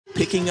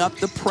picking up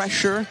the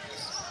pressure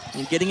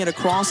and getting it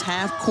across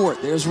half court.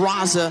 There's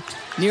Raca,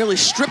 nearly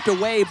stripped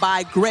away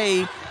by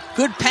Gray.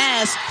 Good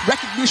pass,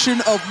 recognition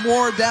of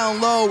Moore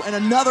down low, and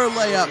another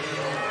layup.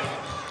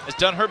 Has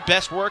done her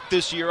best work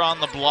this year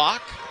on the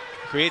block.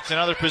 Creates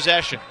another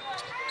possession.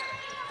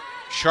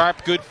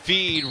 Sharp, good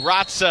feed.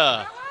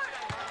 Raca.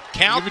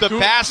 Count the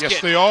basket.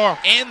 Yes, they are.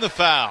 And the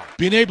foul.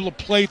 Being able to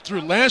play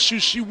through. Last year,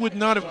 she would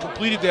not have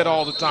completed that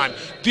all the time.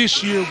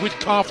 This year, with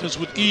confidence,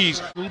 with ease,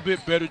 a little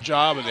bit better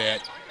job of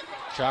that.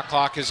 Shot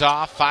clock is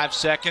off. 5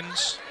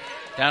 seconds.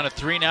 Down to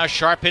 3 now.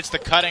 Sharp hits the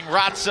cutting.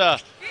 Raca,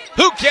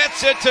 who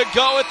gets it to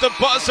go at the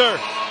buzzer.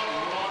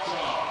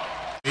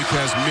 It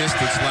has missed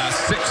its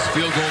last 6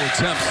 field goal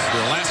attempts.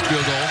 Their last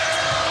field goal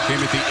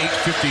came at the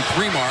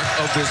 8:53 mark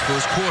of this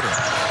first quarter.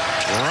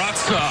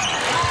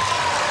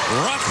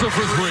 Raca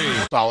for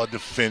 3. Solid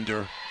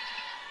defender.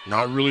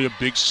 Not really a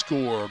big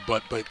scorer,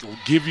 but will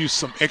give you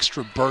some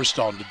extra burst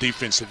on the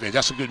defensive end.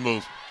 That's a good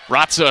move.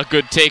 Raca, a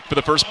good take for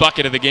the first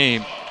bucket of the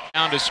game.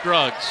 Down to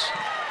Scruggs.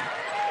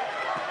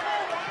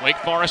 Wake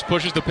Forest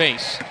pushes the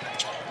pace.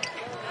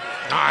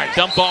 Nice.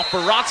 Dump off for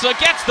Raca,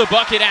 gets the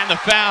bucket and the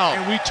foul.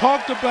 And we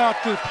talked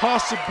about the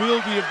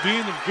possibility of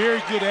being a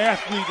very good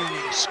athlete,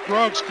 and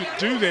Scruggs could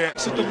do that.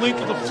 It's at the length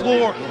of the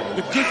floor,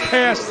 the good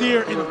pass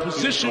there in a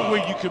position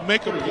where you can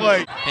make a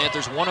play.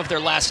 Panthers, one of their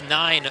last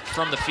 9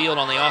 from the field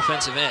on the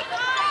offensive end.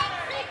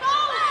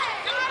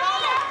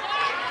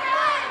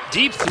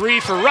 Deep 3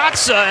 for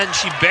Raca, and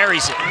she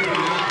buries it.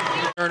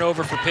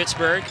 Turnover for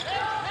Pittsburgh.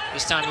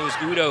 This time it was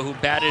Udo who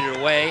batted it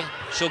away.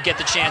 She'll get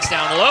the chance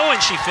down low,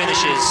 and she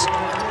finishes.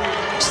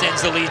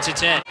 Extends the lead to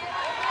 10.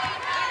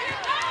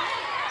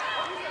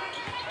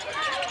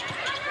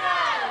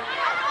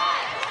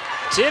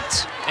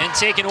 Tipped and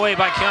taken away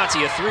by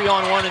Conti. A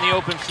 3-on-1 in the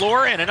open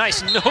floor, and a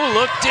nice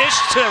no-look dish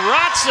to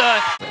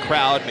Raca. The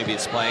crowd, maybe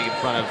it's playing in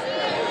front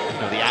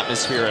of the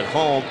atmosphere at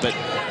home, but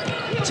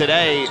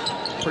today,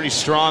 pretty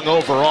strong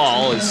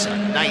overall. Is a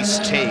nice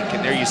take,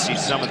 and there you see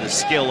some of the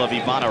skill of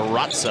Ivana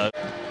Raca.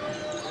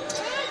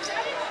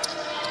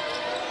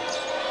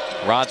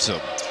 Raca,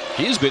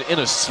 he's been in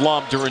a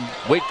slump during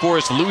Wake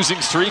Forest's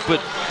losing streak,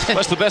 but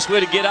that's the best way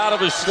to get out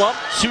of a slump.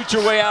 Shoot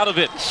your way out of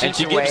it, and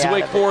she gives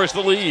Wake Forest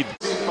the lead.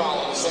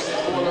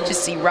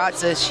 Just see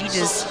Raca, she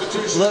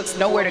just looks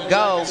nowhere to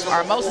go.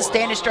 Armosa's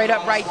standing straight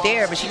up right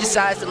there, but she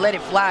decides to let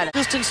it fly.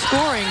 Just in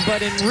scoring,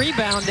 but in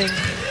rebounding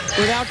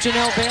without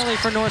Janelle Bailey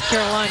for North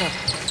Carolina.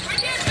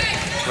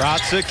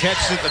 Raca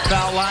catches at the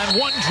foul line.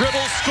 1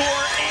 dribble,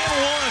 score, and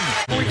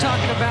 1. We're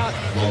talking about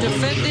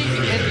defending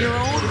and your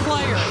own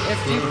player. If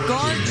you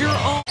guard your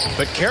own.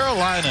 But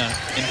Carolina,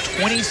 in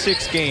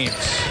 26 games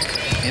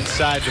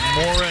inside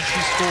Demora,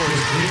 she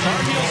scores. The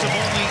Tar Heels have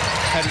only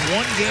had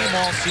 1 game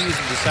all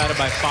season decided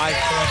by 5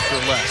 points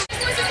or less.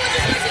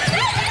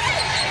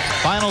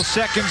 Final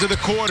seconds of the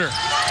quarter.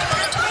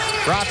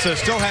 Raca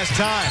still has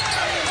time.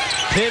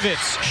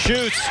 Pivots,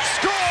 shoots,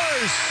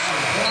 scores!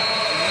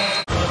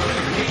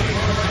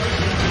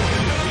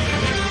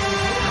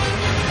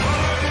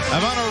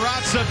 Ivana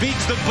Raca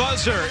beats the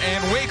buzzer,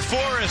 and Wake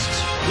Forest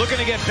looking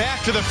to get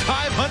back to the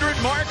 500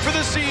 mark for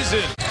the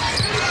season.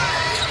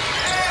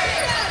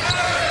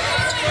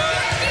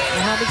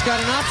 Mohammed's got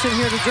an option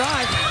here to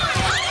drive.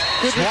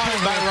 Good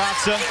Swatted by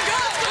Raca.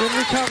 Good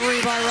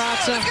recovery by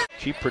Raca.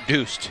 She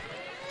produced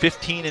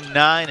 15 and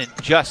 9 in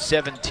just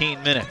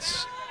 17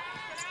 minutes.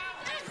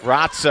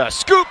 Raca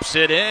scoops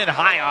it in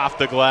high off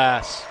the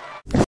glass.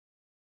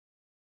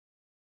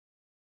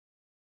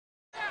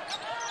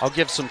 I'll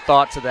give some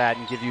thought to that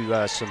and give you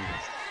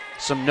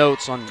some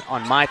notes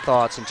on my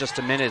thoughts in just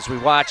a minute as we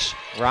watch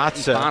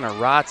Ivana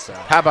Raca.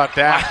 How about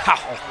that?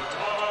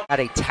 Wow. Had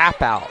a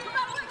tap out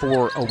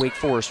for a Wake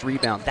Forest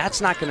rebound. That's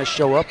not going to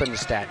show up in the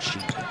stat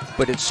sheet,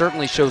 but it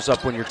certainly shows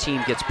up when your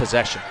team gets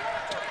possession.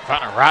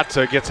 Ivana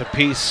Raca gets a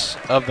piece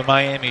of the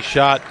Miami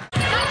shot.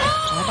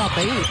 How about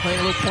Bailey playing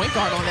a little point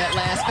guard on that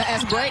last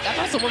fast break? I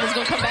thought someone was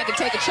going to come back and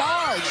take a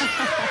charge.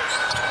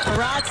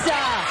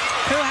 Raca,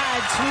 who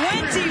had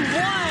 21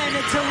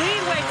 to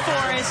lead Wake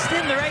Forest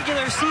in the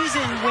regular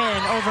season win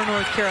over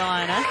North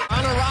Carolina.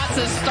 Ivana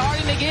Raca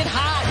starting to get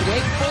hot.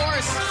 Wake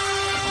Forest,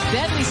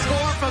 deadly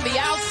score from the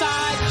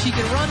outside. She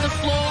can run the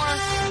floor.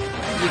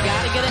 You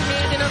got to get a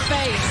hand in her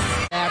face.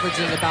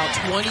 Averaging about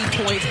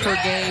 20 points per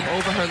game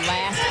over her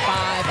last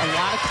 5. A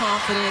lot of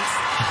confidence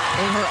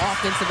in her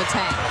offensive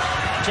attack.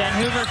 Jen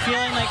Hoover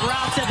feeling like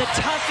Raca the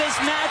toughest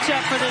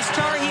matchup for this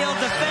Tar Heel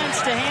defense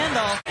to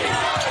handle.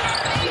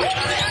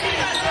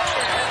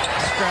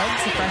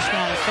 Scruggs, the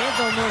freshman out of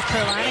Fayetteville, North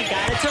Carolina,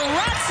 got it to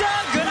Raca.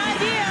 Good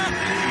idea.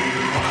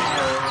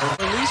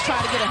 At least try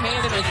to get a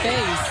hand in her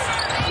face.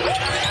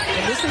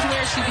 And this is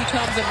where she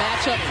becomes a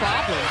matchup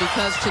problem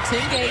because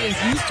Chitinge is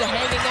used to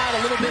hanging out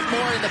a little bit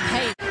more in the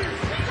paint.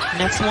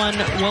 Next one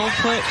will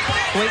put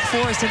Wake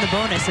Forest in the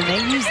bonus, and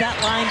they used that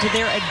line to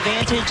their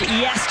advantage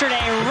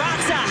yesterday.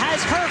 Raca has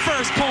her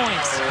first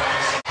points.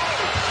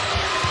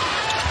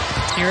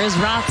 Here is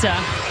Raca.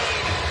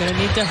 Gonna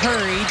need to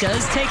hurry.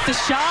 Does take the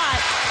shot.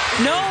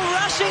 No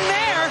rushing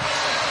there.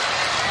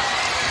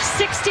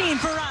 16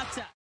 for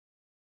Raca.